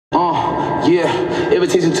Yeah,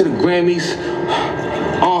 invitation to the Grammys.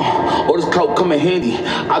 All this clout come in handy.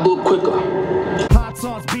 I do it quicker. Hot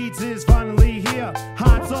sauce beats is finally here.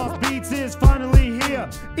 Hot sauce beats is finally here.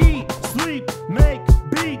 Eat, sleep, make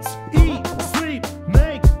beats. Eat, sleep,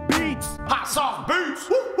 make beats. Hot sauce beats.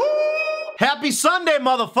 Woo -woo. Happy Sunday,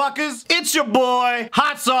 motherfuckers. It's your boy,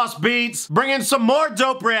 Hot Sauce Beats, bringing some more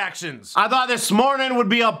dope reactions. I thought this morning would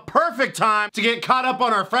be a perfect time to get caught up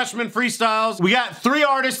on our freshman freestyles. We got 3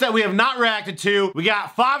 artists that we have not reacted to. We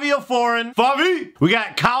got Fivio Foreign, Favi, we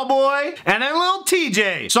got Calboy, and then Lil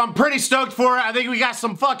Tjay. So I'm pretty stoked for it. I think we got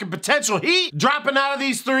some fucking potential heat dropping out of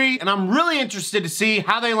these 3, and I'm really interested to see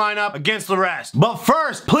how they line up against the rest. But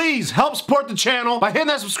first, please help support the channel by hitting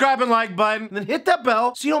that subscribe and like button, and then hit that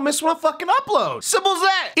bell so you don't miss when I fucking upload. Simple as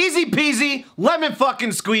that. Easy peasy, lemon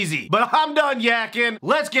fucking squeezy. But I'm done yakking.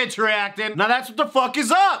 Let's get to reacting. Now that's what the fuck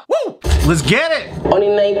is up. Woo! Let's get it. Only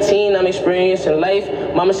 19, I'm experiencing life.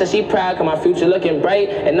 Mama says she proud cause my future looking bright.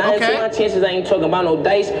 And 9 into my chances, I ain't talking about no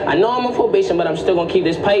dice. I know I'm on probation, but I'm still gonna keep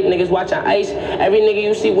this pipe. Niggas watching ice. Every nigga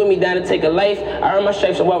you see with me down to take a life. I earn my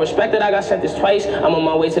stripes, so well respected. I got sent this twice. I'm on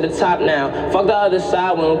my way to the top now. Fuck the other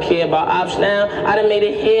side, we don't care about ops now. I done made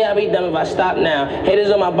it here, I'll be dumb if I stop now.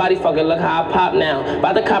 Haters on my body, fucking look how I pop now.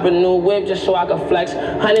 About to cop a new whip just so I can flex.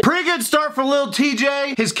 Pretty good start for Lil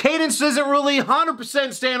Tjay. His cadence isn't really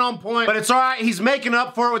 100% staying on point, but it's alright. He's making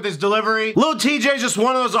up for it with his delivery. Lil Tjay is just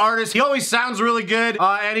one of those artists. He always sounds really good,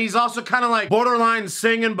 and he's also kind of like borderline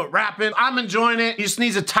singing but rapping. I'm enjoying it. He just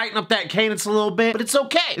needs to tighten up that cadence a little bit, but it's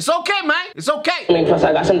okay. It's okay, man. It's okay. Plus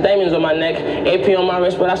I got some diamonds on my neck, AP on my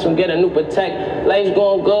wrist, but I should get a new protect. Life's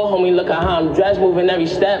going good, homie. Look at how I'm dressed, moving every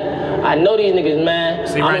step. I know these niggas mad.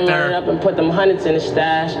 See right there. Run it up and put them hundreds in the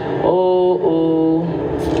stash. Oh.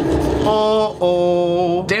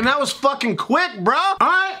 Damn, that was fucking quick, bro. All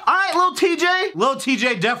right, Lil Tjay. Lil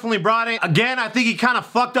Tjay definitely brought it. Again, I think he kind of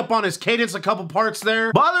fucked up on his cadence a couple parts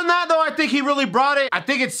there. But other than that, though, I think he really brought it. I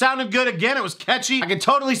think it sounded good. Again, it was catchy. I can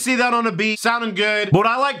totally see that on a beat, sounding good. But what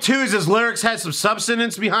I like, too, is his lyrics had some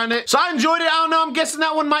substance behind it. So I enjoyed it. I don't know. I'm guessing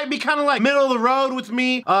that one might be kind of like middle of the road with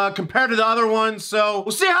me compared to the other ones. So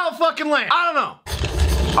we'll see how it fucking lands. I don't know.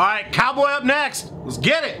 All right, Calboy up next. Let's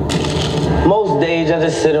get it. Most days I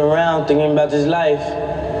just sit around thinking about this life.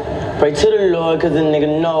 Pray to the Lord cause the nigga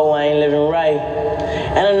know I ain't living right.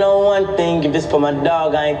 And I know one thing, if it's for my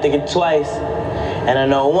dog, I ain't thinking twice. And I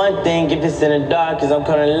know one thing, if it's in the dark, cause I'm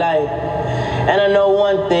coming to light. And I know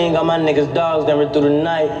one thing, all my niggas dogs never through the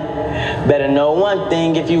night. Better know one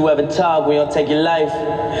thing, if you ever talk, we don't take your life.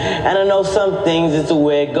 And I know some things, it's the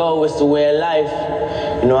way it go, it's the way of life.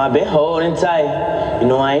 You know I've been holding tight, you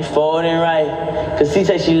know I ain't folding right. Cause she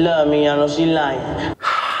say she love me, I know she lying.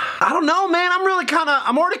 I don't know, man. I'm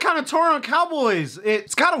already kind of torn on Cowboys.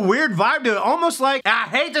 It's got a weird vibe to it. Almost like, I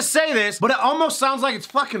hate to say this, but it almost sounds like it's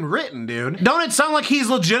fucking written, dude. Don't it sound like he's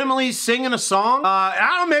legitimately singing a song? I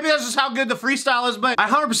don't know, maybe that's just how good the freestyle is, but I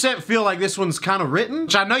 100% feel like this one's kind of written,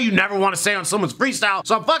 which I know you never want to say on someone's freestyle,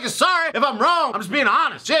 so I'm fucking sorry if I'm wrong. I'm just being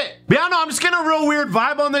honest, shit. But yeah, no, I'm just getting a real weird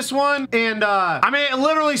vibe on this one, and I mean, it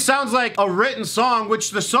literally sounds like a written song,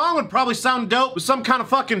 which the song would probably sound dope with some kind of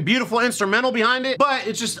fucking beautiful instrumental behind it, but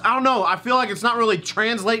it's just, I don't know, I feel like it's not really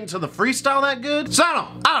translating to the freestyle that good. So I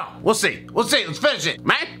don't know. We'll see. We'll see. Let's finish it,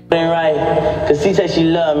 man. Ain't right, cause she say she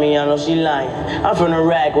love me, I know she lying. I'm from the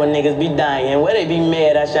rack where niggas be dying. Where they be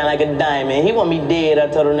mad, I shine like a diamond. He want me dead, I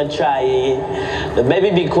told him to try it. The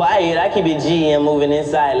baby be quiet, I keep it G and moving in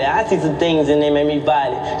silent. I see some things and they make me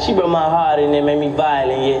violent. She broke my heart and they made me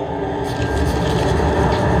violent, yeah.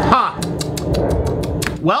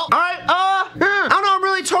 Well, all right, I don't know, I'm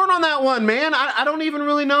really torn on that one, man. I don't even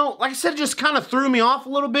really know. Like I said, it just kind of threw me off a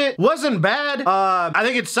little bit. Wasn't bad. I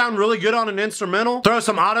think it sounded really good on an instrumental. Throw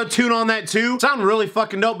some auto-tune on that too. Sound really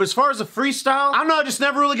fucking dope. But as far as the freestyle, I don't know, it just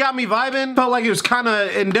never really got me vibing. Felt like it was kind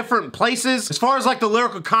of in different places. As far as like the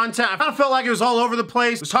lyrical content, I kind of felt like it was all over the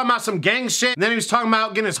place. He was talking about some gang shit, and then he was talking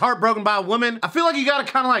about getting his heart broken by a woman. I feel like you gotta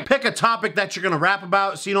kind of like pick a topic that you're gonna rap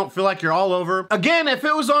about so you don't feel like you're all over. Again, if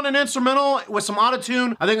it was on an instrumental with some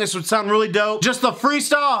auto-tune, I think this would sound really dope. Just the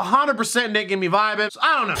freestyle, 100% didn't get me vibing. So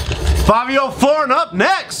I don't know. Fivio Foreign up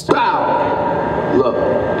next. Bow.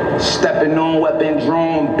 Look, stepping on weapon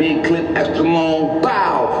drawn, big clip, extra long.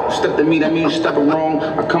 Bow. Step to me, that means stepping wrong.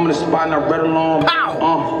 I come in the spot and I read along.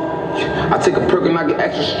 Pow. I take a perk and I get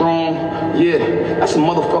extra strong. Yeah, that's a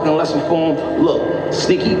motherfucking lesson for him. Look,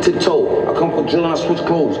 sneaky tiptoe. I come for drilling, I switch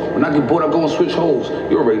clothes. When I get bored, I go and switch holes.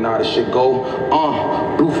 You already know how this shit go.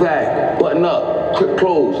 Blue flag, button up, quick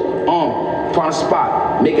close. Find a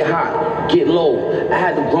spot, make it hot, get low. I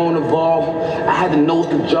had to grow and evolve. I had to know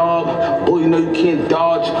the job. Boy, you know you can't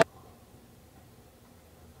dodge.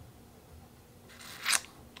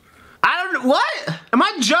 what? Am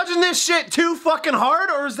I judging this shit too fucking hard,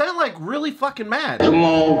 or is that like really fucking mad? Come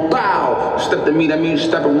on, bow. Step to me, that means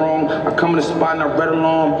stepping wrong. I come in the spot and I read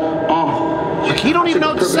along. Like, he don't even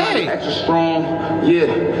know what to say. Extra strong, yeah,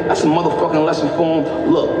 that's a motherfucking lesson for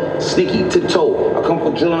him. Look, sneaky to toe. I come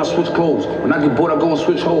for drilling, I switch clothes. When I get bored, I go and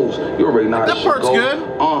switch holes. You already know how that this shit part's go.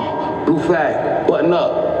 good. Blue flag, button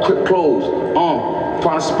up, quick close.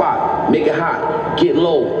 Find a spot, make it hot, get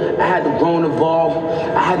low. I had to grow and evolve.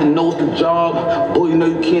 I had to know the job. Boy, you know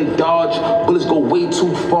you can't dodge. Bullets go way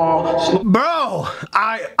too far. Bro,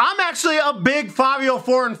 I'm actually a big Fivio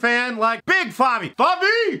Foreign fan. Like, big Fivi.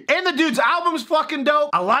 And the dude's album's fucking dope.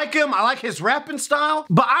 I like him. I like his rapping style.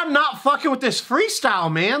 But I'm not fucking with this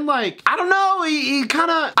freestyle, man. Like, I don't know. He kind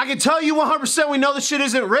of... I can tell you 100% we know the shit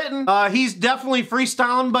isn't written. He's definitely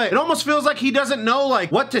freestyling, but it almost feels like he doesn't know,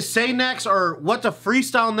 like, what to say next or what to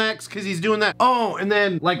freestyle next, because he's doing that, oh, and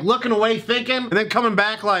then, like, looking away thinking, and then coming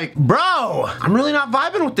back like, bro, I'm really not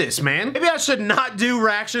vibing with this, man. Maybe I should not do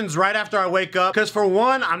reactions right after I wake up, because for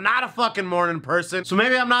one, I'm not a fucking morning person, so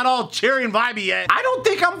maybe I'm not all cheery and vibey yet. I don't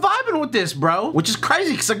think I'm vibing with this, bro, which is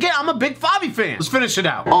crazy, because again, I'm a big Fivi fan. Let's finish it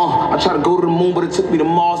out. I try to go to the moon, but it took me to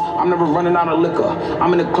Mars. I'm never running out of liquor.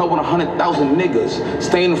 I'm in the club with 100,000 niggas.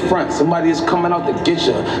 Stay in the front, somebody is coming out to get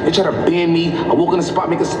ya. They try to ban me. I walk in the spot,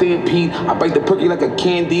 make a stampede. I bite the perky like a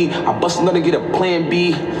candy. I bust another, get a plan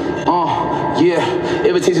B. Yeah,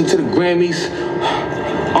 invitation to the Grammys.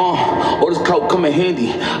 All this clout come in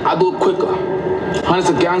handy. I do it quicker. Hundreds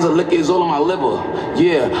of gallons of liquor is all on my liver.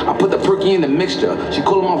 Yeah, I put the perky in the mixture. She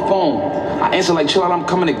call on my phone. I answer like, chill out, I'm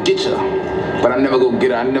coming to get ya. But I never go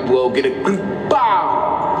get it, I never go get it.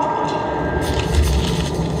 Bow!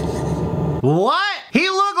 What? He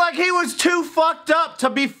looked like he was too fucked up to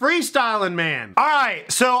be freestyling, man. All right,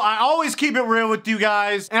 so I always keep it real with you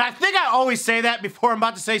guys, and I think I always say that before I'm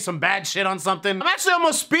about to say some bad shit on something. I'm actually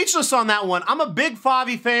almost speechless on that one. I'm a big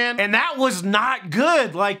Fivi fan, and that was not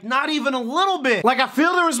good. Like, not even a little bit. Like, I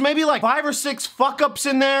feel there was maybe like 5 or 6 fuck-ups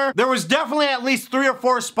in there. There was definitely at least 3 or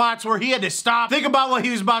 4 spots where he had to stop, think about what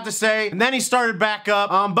he was about to say, and then he started back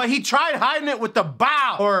up. But he tried hiding it with the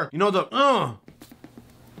bow, or, you know, the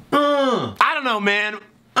I don't know, man.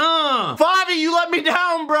 Fivi, you let me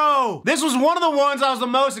down, bro. This was one of the ones I was the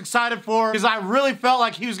most excited for because I really felt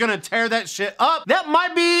like he was gonna tear that shit up. That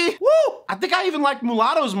might be, woo! I think I even liked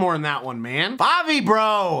Mulatto's more in that one, man. Fivi,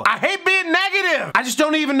 bro. I hate being negative. I just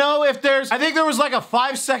don't even know if there's, I think there was like a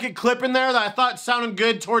 5-second clip in there that I thought sounded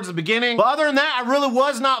good towards the beginning. But other than that, I really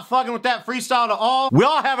was not fucking with that freestyle at all. We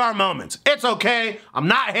all have our moments. It's okay. I'm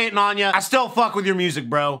not hating on you. I still fuck with your music,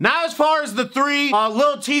 bro. Now, as far as the 3,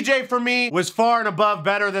 Lil Tjay for me was far and above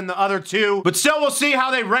better than the other 2, but still we'll see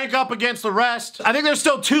how they rank up against the rest. I think there's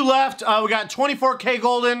still 2 left. We got 24K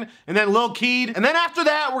Golden and then Lil Keed, and then after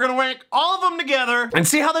that we're gonna rank all of them together and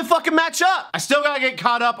see how they fucking match up. I still gotta get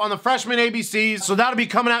caught up on the freshman ABCs, so that'll be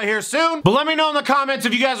coming out here soon. But let me know in the comments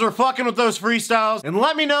if you guys were fucking with those freestyles, and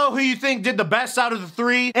let me know who you think did the best out of the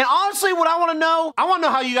 3. And honestly, what I wanna know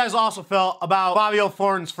how you guys also felt about Fivio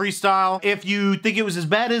Foreign's freestyle. If you think it was as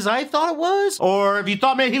bad as I thought it was, or if you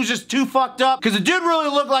thought maybe he was just too fucked up, because it did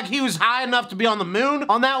really look like he was high enough to be on the moon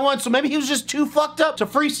on that one, so maybe he was just too fucked up to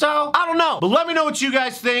freestyle. I don't know, but let me know what you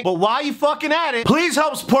guys think. But while you fucking at it, please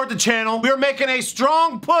help support the channel. We are making a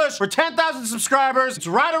strong push for 10,000 subscribers. It's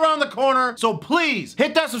right around the corner, so please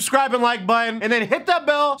hit that subscribe and like button, and then hit that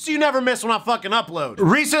bell so you never miss when I fucking upload.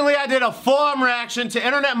 Recently, I did a full-on reaction to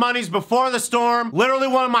Internet Money's Before the Storm. Literally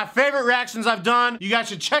one of my favorite reactions I've done. You guys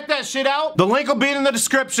should check that shit out. The link will be in the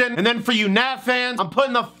description. And then for you Nav fans, I'm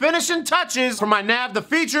putting the finishing touches for my Nav The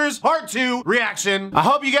Features Part 2 reaction. I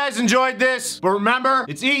hope you guys enjoyed this, but remember,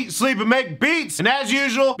 it's eat, sleep, and make beats. And as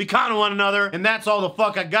usual, be kind to one another, and that's all the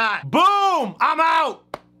fuck I got. Boom! I'm out!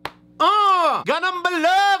 Got nothing but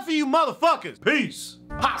love for you motherfuckers. Peace.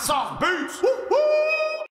 Hot sauce beats. Woo-hoo!